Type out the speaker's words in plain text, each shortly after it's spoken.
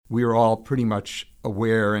we were all pretty much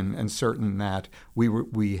aware and certain that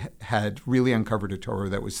we had really uncovered a Torah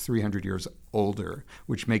that was 300 years older,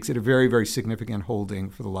 which makes it a very, very significant holding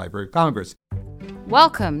for the Library of Congress.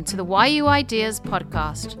 Welcome to the YU Ideas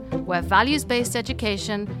podcast, where values-based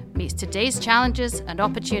education meets today's challenges and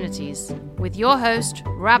opportunities, with your host,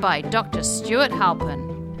 Rabbi Dr. Stuart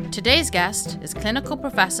Halpern. Today's guest is Clinical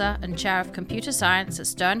Professor and Chair of Computer Science at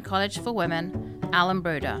Stern College for Women, Alan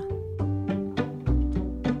Broder.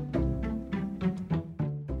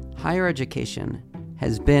 Higher education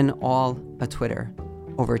has been all a Twitter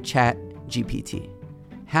over ChatGPT.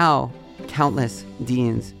 How countless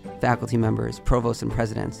deans, faculty members, provosts, and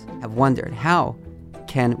presidents have wondered, how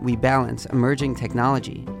can we balance emerging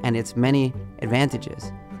technology and its many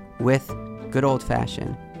advantages with good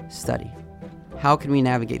old-fashioned study? How can we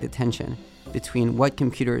navigate the tension between what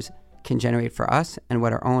computers can generate for us and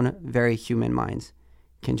what our own very human minds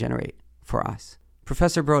can generate for us?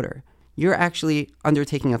 Professor Broder, you're actually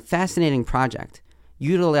undertaking a fascinating project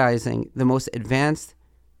utilizing the most advanced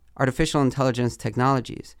artificial intelligence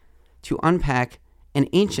technologies to unpack an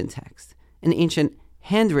ancient text, an ancient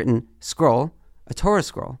handwritten scroll, a Torah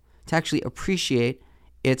scroll, to actually appreciate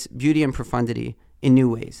its beauty and profundity in new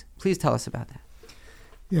ways. Please tell us about that.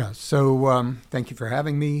 Yeah, so thank you for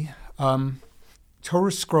having me.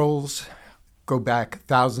 Torah scrolls go back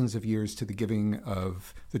thousands of years to the giving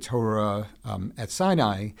of the Torah at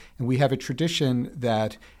Sinai, and we have a tradition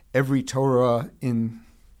that every Torah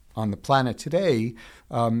on the planet today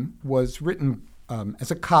was written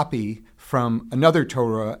as a copy from another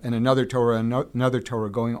Torah and another Torah and another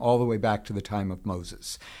Torah going all the way back to the time of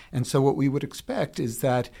Moses. And so what we would expect is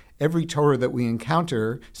that every Torah that we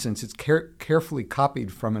encounter, since it's carefully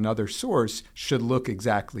copied from another source, should look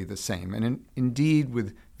exactly the same. And indeed,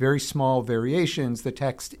 with very small variations, the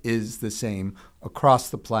text is the same across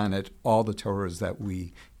the planet, all the Torahs that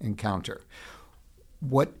we encounter.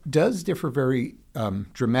 What does differ very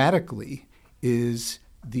dramatically is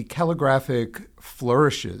the calligraphic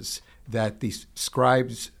flourishes that the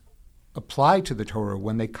scribes apply to the Torah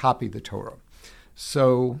when they copy the Torah.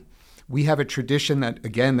 So we have a tradition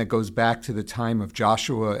that goes back to the time of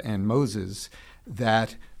Joshua and Moses,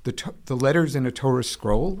 that the letters in a Torah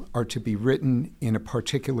scroll are to be written in a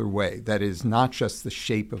particular way. That is, not just the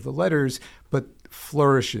shape of the letters, but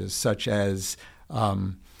flourishes such as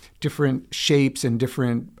different shapes and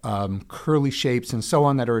different curly shapes and so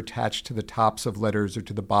on that are attached to the tops of letters or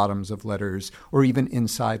to the bottoms of letters or even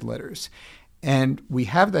inside letters. And we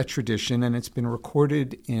have that tradition, and it's been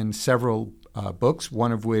recorded in several books,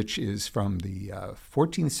 one of which is from the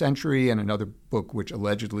 14th century and another book which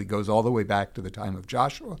allegedly goes all the way back to the time of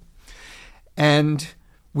Joshua. And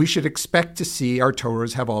we should expect to see our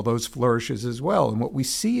Torahs have all those flourishes as well. And what we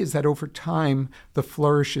see is that over time, the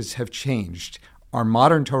flourishes have changed. Our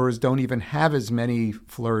modern Torahs don't even have as many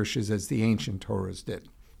flourishes as the ancient Torahs did.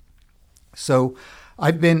 So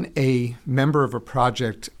I've been a member of a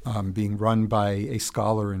project being run by a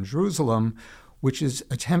scholar in Jerusalem, which is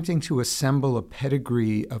attempting to assemble a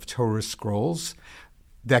pedigree of Torah scrolls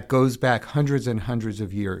that goes back hundreds and hundreds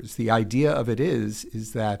of years. The idea of it is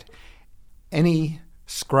that any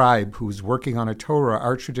scribe who's working on a Torah,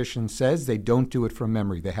 our tradition says they don't do it from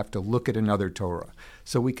memory. They have to look at another Torah.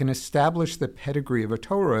 So we can establish the pedigree of a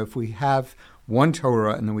Torah if we have one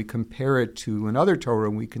Torah and then we compare it to another Torah,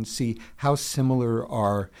 and we can see how similar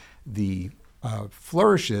are the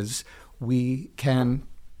flourishes. We can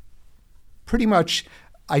pretty much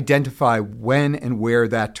identify when and where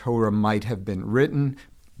that Torah might have been written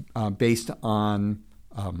based on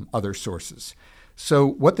other sources. So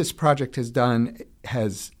what this project has done it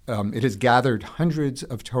has gathered hundreds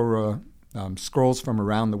of Torah scrolls from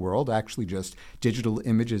around the world, actually just digital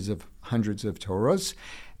images of hundreds of Torahs.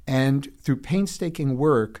 And through painstaking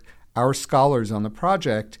work, our scholars on the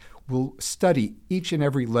project will study each and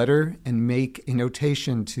every letter and make a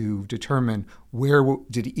notation to determine where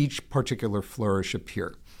did each particular flourish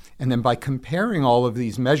appear. And then by comparing all of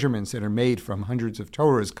these measurements that are made from hundreds of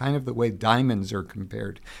Torahs, kind of the way diamonds are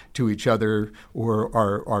compared to each other or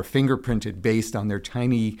are fingerprinted based on their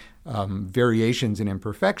tiny variations and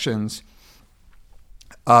imperfections,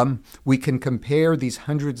 we can compare these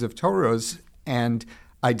hundreds of Torahs and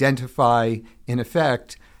identify, in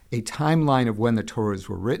effect, a timeline of when the Torahs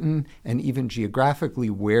were written and even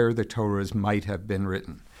geographically where the Torahs might have been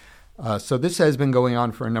written. So this has been going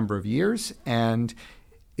on for a number of years, and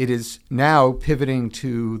it is now pivoting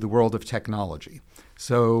to the world of technology.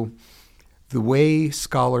 So the way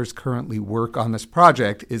scholars currently work on this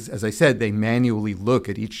project is, as I said, they manually look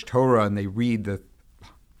at each Torah and they read the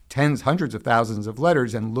tens, hundreds of thousands of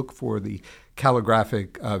letters and look for the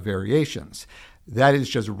calligraphic variations. that is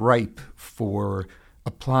just ripe for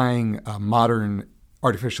applying modern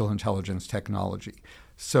artificial intelligence technology.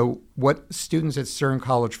 So what students at Stern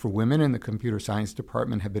College for Women in the computer science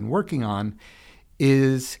department have been working on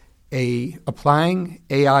is applying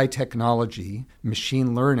AI technology,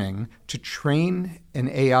 machine learning, to train an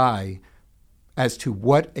AI as to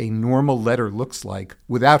what a normal letter looks like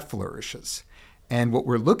without flourishes. And what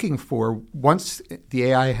we're looking for, once the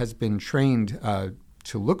AI has been trained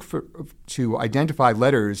to identify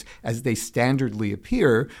letters as they standardly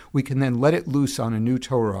appear, we can then let it loose on a new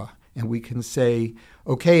Torah, and we can say,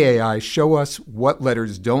 okay, AI, show us what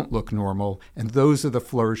letters don't look normal, and those are the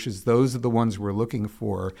flourishes, those are the ones we're looking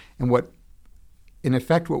for. And in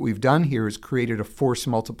effect, what we've done here is created a force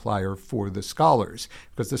multiplier for the scholars,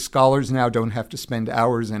 because the scholars now don't have to spend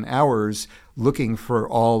hours and hours looking for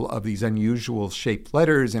all of these unusual shaped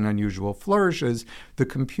letters and unusual flourishes. The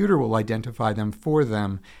computer will identify them for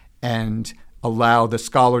them and allow the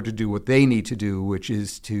scholar to do what they need to do, which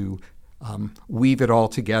is to weave it all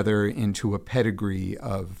together into a pedigree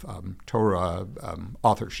of Torah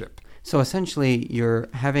authorship. So essentially, you're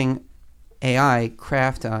having AI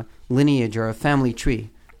craft a lineage or a family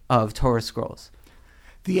tree of Torah scrolls.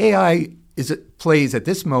 The AI plays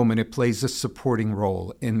a supporting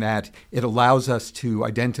role in that it allows us to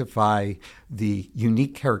identify the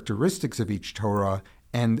unique characteristics of each Torah,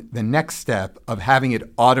 and the next step of having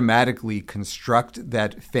it automatically construct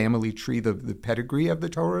that family tree, the pedigree of the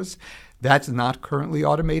Torahs, that's not currently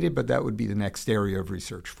automated, but that would be the next area of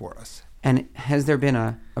research for us. And has there been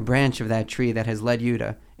a branch of that tree that has led you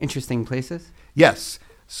to interesting places? Yes.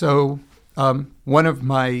 So one of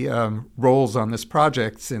my roles on this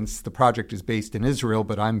project, since the project is based in Israel,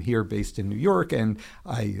 but I'm here based in New York, and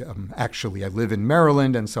I live in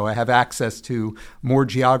Maryland, and so I have access to more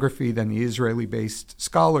geography than the Israeli-based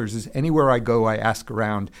scholars, is anywhere I go, I ask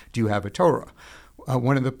around, do you have a Torah?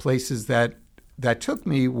 One of the places that took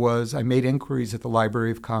me was I made inquiries at the Library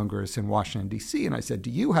of Congress in Washington, D.C., and I said, do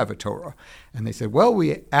you have a Torah? And they said, well,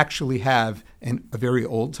 we actually have a very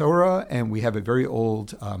old Torah, and we have a very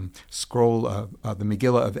old scroll of the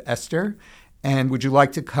Megillah of Esther, and would you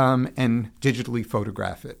like to come and digitally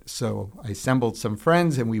photograph it? So I assembled some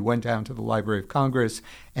friends, and we went down to the Library of Congress,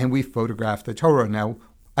 and we photographed the Torah. Now,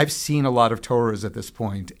 I've seen a lot of Torahs at this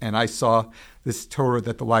point, and I saw this Torah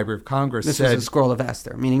that the Library of Congress said... This was a scroll of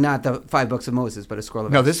Esther, meaning not the 5 books of Moses, but a scroll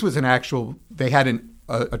of Esther. No, this was an actual... They had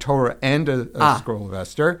a Torah and a scroll of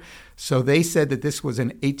Esther. So they said that this was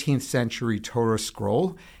an 18th century Torah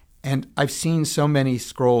scroll. And I've seen so many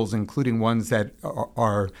scrolls, including ones that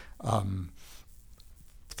are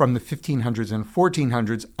from the 1500s and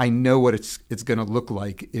 1400s. I know what it's going to look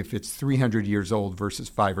like if it's 300 years old versus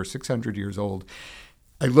 500 or 600 years old.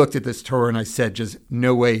 I looked at this Torah and I said, just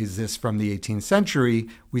no way is this from the 18th century.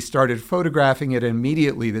 We started photographing it, and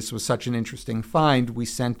immediately this was such an interesting find. We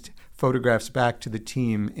sent photographs back to the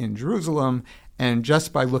team in Jerusalem, and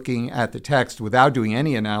just by looking at the text without doing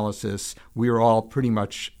any analysis, we were all pretty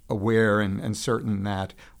much aware and certain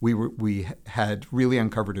that we had really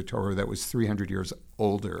uncovered a Torah that was 300 years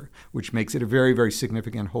older, which makes it a very, very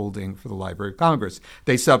significant holding for the Library of Congress.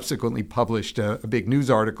 They subsequently published a big news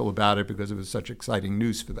article about it because it was such exciting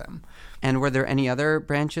news for them. And were there any other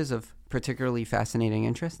branches of particularly fascinating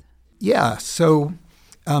interest? Yeah, so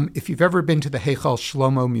if you've ever been to the Heichal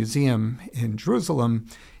Shlomo Museum in Jerusalem,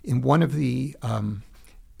 in one of the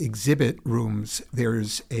exhibit rooms,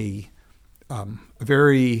 there's a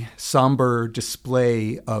very somber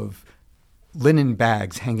display of linen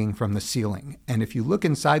bags hanging from the ceiling. And if you look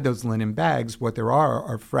inside those linen bags, what there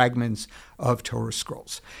are fragments of Torah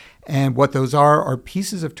scrolls. And what those are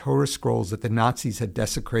pieces of Torah scrolls that the Nazis had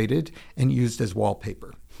desecrated and used as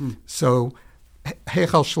wallpaper. So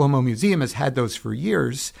Heichal Shlomo Museum has had those for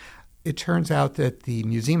years. It turns out that the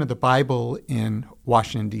Museum of the Bible in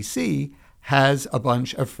Washington, D.C. has a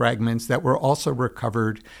bunch of fragments that were also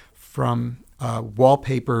recovered from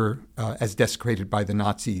wallpaper as desecrated by the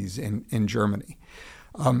Nazis in Germany.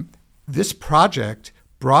 This project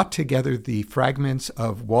brought together the fragments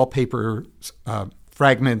of wallpaper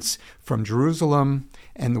fragments from Jerusalem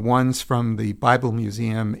and the ones from the Bible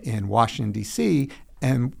Museum in Washington, D.C.,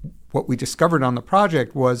 and what we discovered on the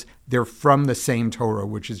project was they're from the same Torah,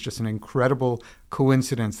 which is just an incredible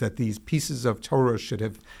coincidence that these pieces of Torah should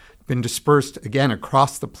have been dispersed, again,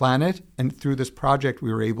 across the planet. And through this project,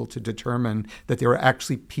 we were able to determine that they were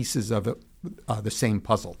actually pieces of the same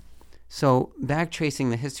puzzle. So backtracing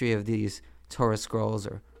the history of these Torah scrolls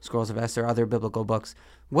or scrolls of Esther, other biblical books,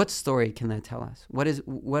 what story can that tell us?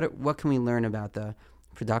 What can we learn about the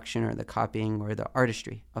production or the copying or the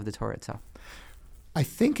artistry of the Torah itself? I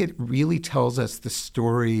think it really tells us the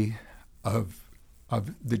story of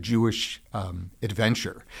of the Jewish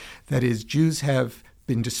adventure. That is, Jews have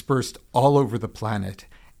been dispersed all over the planet,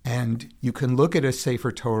 and you can look at a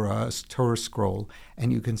Sefer Torah, a Torah scroll,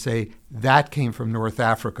 and you can say that came from North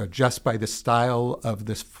Africa just by the style of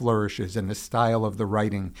the flourishes and the style of the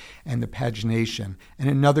writing and the pagination. And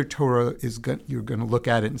another Torah you're going to look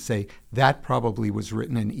at it and say that probably was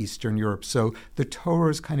written in Eastern Europe. So the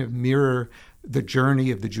Torahs kind of mirror the journey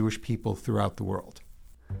of the Jewish people throughout the world.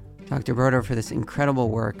 Dr. Broder, for this incredible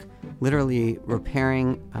work, literally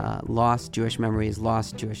repairing lost Jewish memories,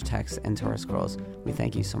 lost Jewish texts, and Torah scrolls. We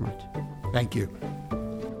thank you so much. Thank you.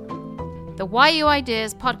 The YU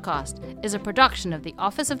Ideas podcast is a production of the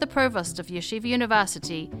Office of the Provost of Yeshiva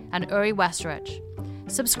University and Uri Westrich.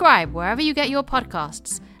 Subscribe wherever you get your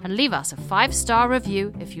podcasts and leave us a 5-star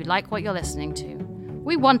review if you like what you're listening to.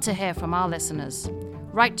 We want to hear from our listeners.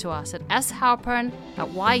 Write to us at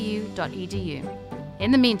shalpern@yu.edu.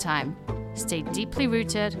 In the meantime, stay deeply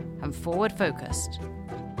rooted and forward-focused.